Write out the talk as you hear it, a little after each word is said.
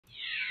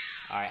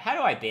Alright, how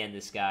do I ban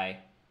this guy?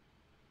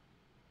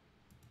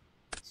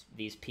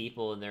 These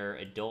people and their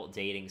adult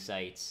dating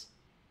sites.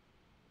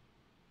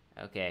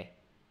 Okay.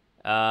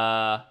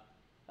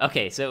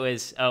 Okay, so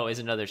it was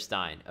another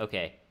Stein.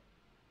 Okay.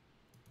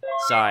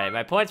 Sorry,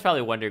 my opponent's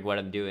probably wondering what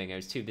I'm doing. I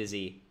was too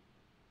busy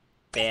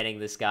banning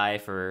this guy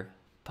for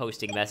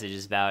posting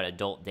messages about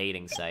adult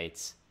dating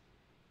sites.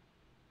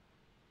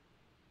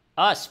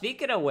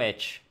 Speaking of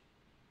which,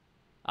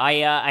 I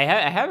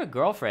have a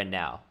girlfriend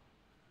now.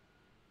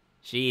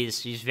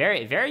 She's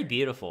very, very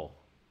beautiful.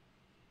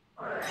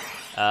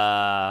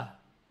 I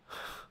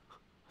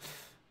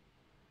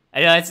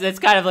know that's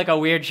kind of like a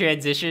weird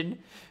transition.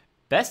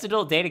 Best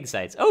adult dating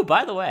sites. Oh,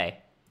 by the way.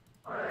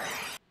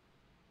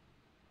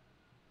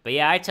 But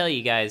yeah, I tell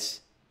you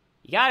guys,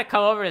 you gotta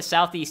come over to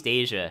Southeast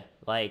Asia.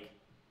 Like,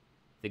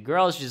 the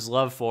girls just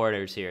love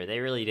foreigners here. They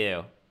really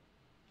do.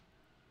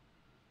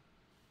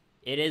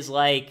 It is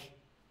like,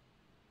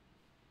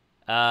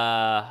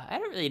 I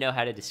don't really know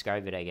how to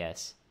describe it, I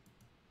guess.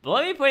 But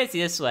let me put it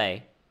this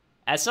way.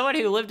 As someone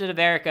who lived in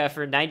America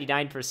for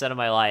 99% of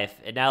my life,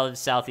 and now lives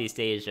in Southeast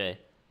Asia,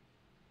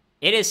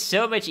 it is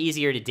so much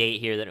easier to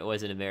date here than it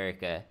was in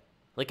America.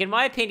 Like, in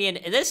my opinion,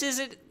 and this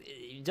isn't,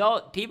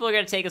 people are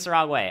gonna take us the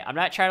wrong way. I'm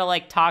not trying to,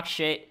 like, talk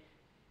shit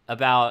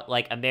about,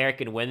 like,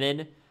 American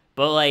women,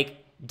 but, like,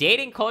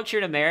 dating culture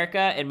in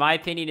America, in my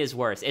opinion, is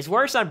worse. It's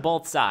worse on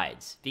both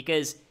sides,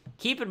 because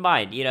keep in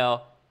mind, you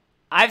know,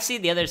 I've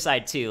seen the other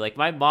side too. Like,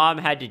 my mom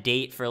had to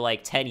date for,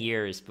 like, 10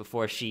 years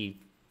before she,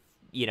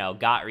 you know,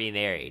 got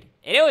remarried.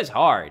 And it was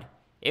hard.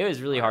 It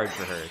was really hard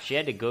for her. She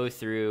had to go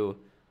through,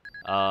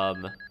 you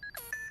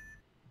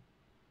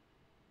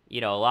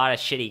know, a lot of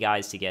shitty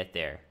guys to get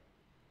there.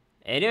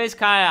 And it was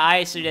kind of,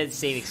 I sort of had the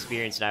same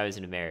experience when I was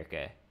in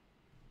America.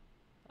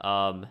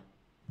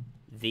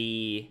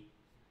 The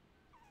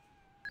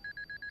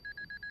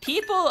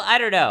people, I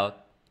don't know.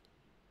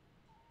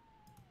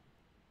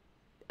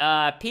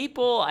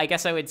 People, I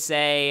guess I would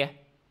say,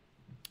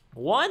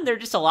 one, they're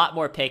just a lot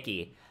more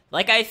picky.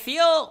 Like, I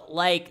feel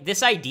like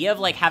this idea of,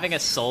 like, having a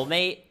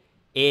soulmate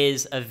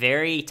is a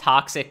very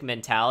toxic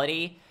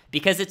mentality,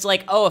 because it's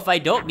like, oh, if I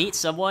don't meet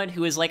someone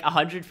who is, like,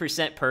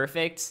 100%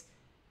 perfect,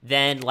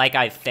 then, like,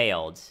 I've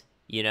failed,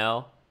 you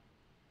know?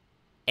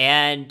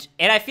 And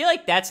I feel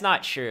like that's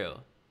not true.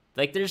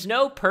 Like, there's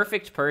no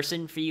perfect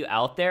person for you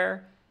out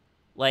there.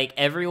 Like,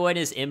 everyone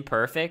is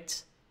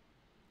imperfect.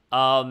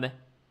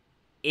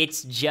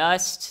 It's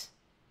just,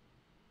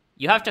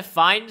 you have to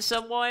find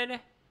someone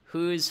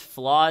whose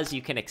flaws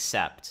you can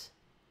accept,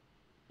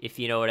 if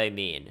you know what I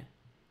mean.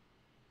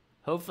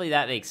 Hopefully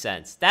that makes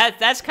sense.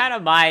 That's kind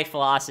of my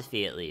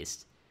philosophy, at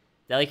least.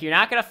 That, like, you're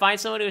not gonna find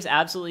someone who's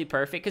absolutely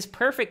perfect, because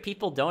perfect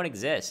people don't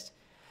exist.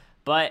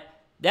 But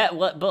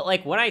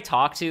like, when I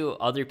talk to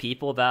other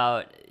people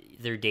about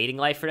their dating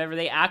life or whatever,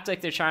 they act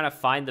like they're trying to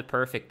find the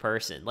perfect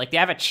person. Like, they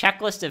have a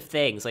checklist of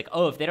things. Like,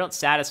 oh, if they don't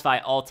satisfy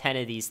all 10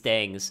 of these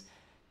things,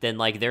 then,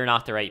 like, they're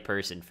not the right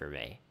person for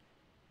me.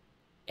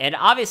 And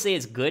obviously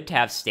it's good to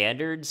have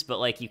standards, but,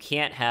 like, you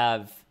can't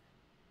have,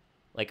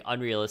 like,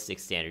 unrealistic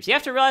standards. You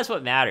have to realize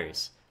what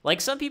matters.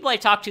 Like, some people I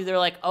talk to, they're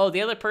like, oh,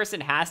 the other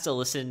person has to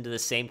listen to the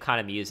same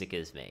kind of music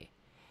as me.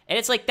 And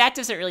it's like, that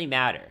doesn't really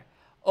matter.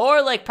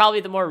 Or, like,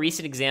 probably the more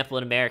recent example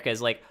in America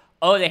is like,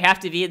 oh, they have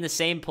to be in the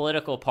same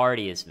political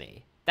party as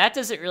me. That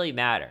doesn't really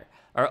matter.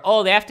 Or,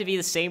 oh, they have to be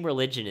the same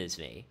religion as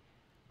me.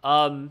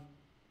 I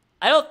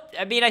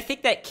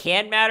think that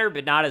can matter,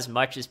 but not as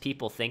much as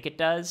people think it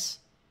does.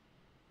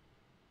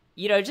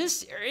 You know,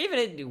 just, or even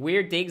in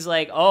weird things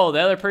like, oh, the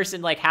other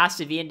person, like, has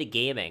to be into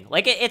gaming.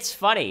 Like, it's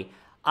funny.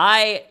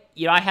 I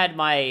had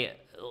the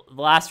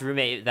last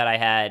roommate that I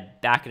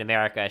had back in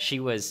America, she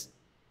was,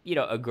 you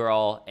know, a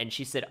girl, and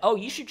she said, oh,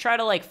 you should try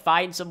to, like,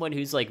 find someone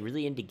who's, like,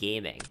 really into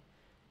gaming.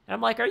 And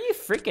I'm like, are you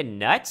freaking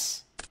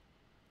nuts?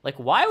 Like,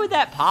 why would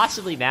that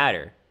possibly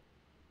matter?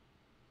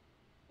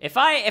 If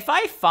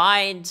I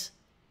find,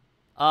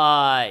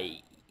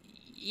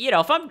 you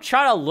know, if I'm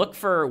trying to look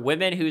for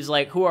women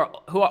who are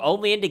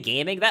only into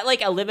gaming, that,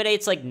 like,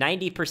 eliminates, like,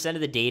 90%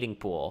 of the dating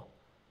pool.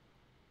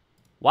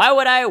 Why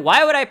would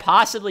I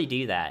possibly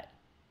do that?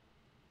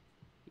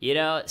 You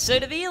know, so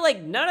to me,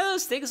 like, none of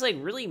those things, like,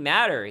 really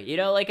matter. You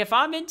know, like, if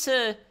I'm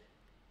into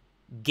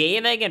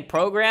gaming and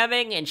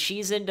programming and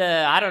she's into,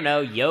 I don't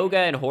know, yoga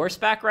and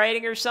horseback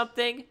riding or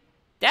something,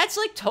 that's,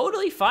 like,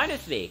 totally fine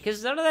with me,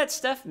 because none of that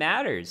stuff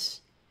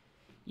matters.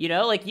 You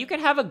know, like, you can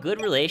have a good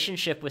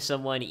relationship with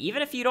someone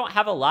even if you don't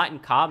have a lot in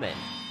common.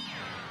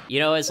 You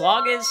know, as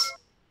long as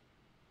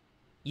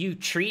you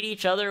treat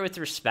each other with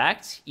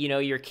respect, you know,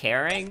 you're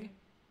caring,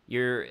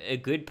 you're a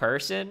good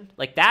person,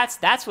 like,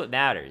 that's what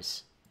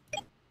matters.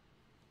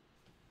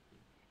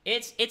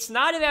 It's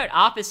not about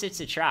opposites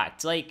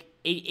attract. Like,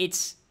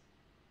 it's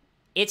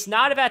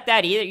not about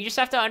that either. You just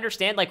have to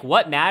understand, like,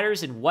 what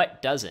matters and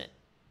what doesn't.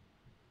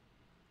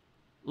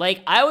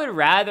 Like, I would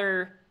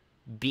rather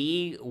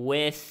be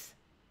with,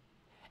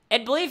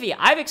 and believe me,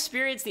 I've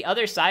experienced the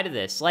other side of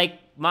this. Like,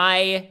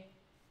 my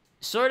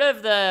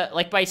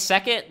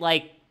second,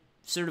 like,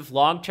 sort of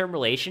long-term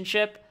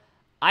relationship,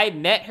 I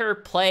met her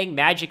playing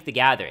Magic the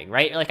Gathering,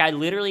 right? Like, I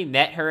literally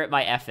met her at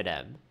my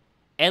F&M.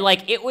 And,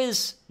 like, it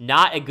was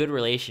not a good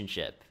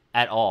relationship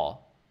at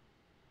all.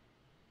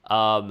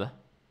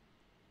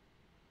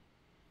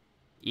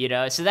 You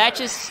know, so that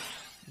just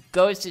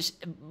goes to...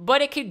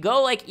 But it could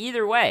go, like,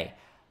 either way.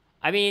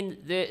 I mean,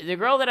 the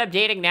girl that I'm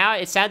dating now,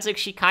 it sounds like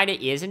she kind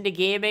of is into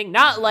gaming.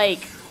 Not, like,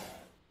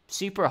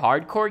 super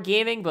hardcore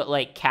gaming, but,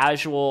 like,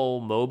 casual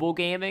mobile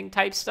gaming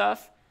type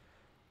stuff.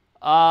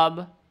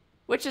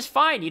 Which is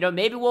fine. You know,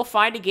 maybe we'll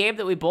find a game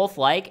that we both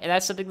like, and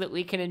that's something that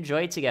we can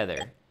enjoy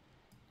together.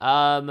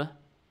 But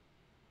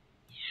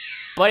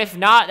if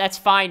not, that's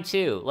fine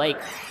too. Like,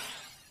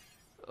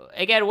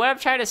 again, what I'm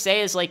trying to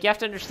say is, like, you have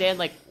to understand,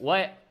 like,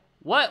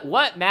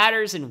 what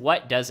matters and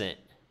what doesn't.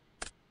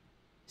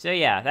 So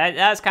yeah,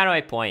 that's kind of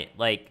my point.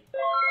 Like,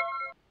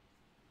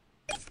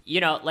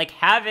 you know, like,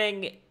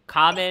 having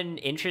common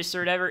interests or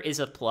whatever is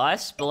a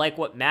plus, but, like,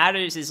 what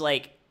matters is,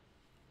 like,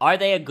 are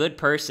they a good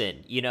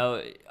person? You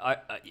know,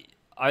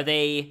 are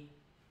they,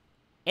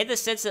 in the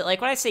sense that,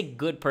 like, when I say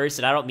good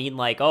person, I don't mean,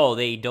 like, oh,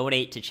 they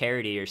donate to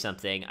charity or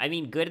something. I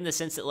mean good in the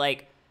sense that,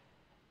 like,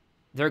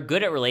 they're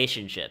good at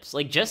relationships.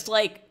 Like, just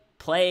like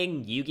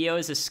playing Yu-Gi-Oh!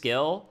 Is a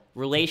skill,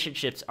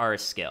 relationships are a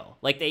skill.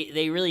 Like,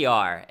 they really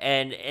are.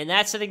 And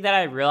that's something that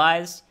I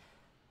realized.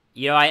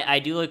 You know, I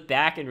do look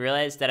back and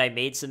realize that I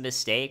made some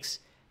mistakes.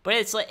 But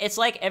it's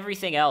like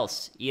everything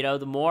else. You know,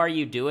 the more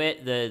you do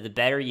it, the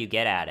better you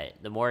get at it.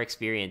 The more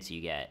experience you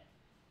get.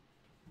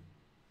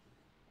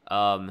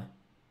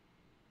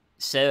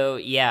 So,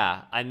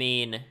 yeah, I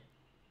mean,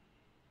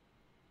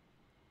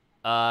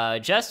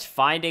 just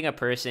finding a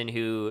person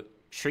who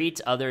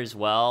treats others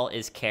well,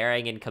 is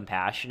caring and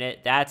compassionate,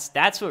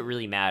 that's what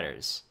really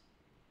matters.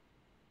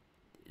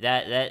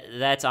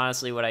 That's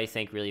honestly what I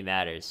think really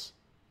matters.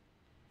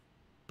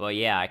 But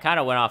yeah, I kind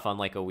of went off on,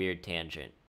 like, a weird tangent.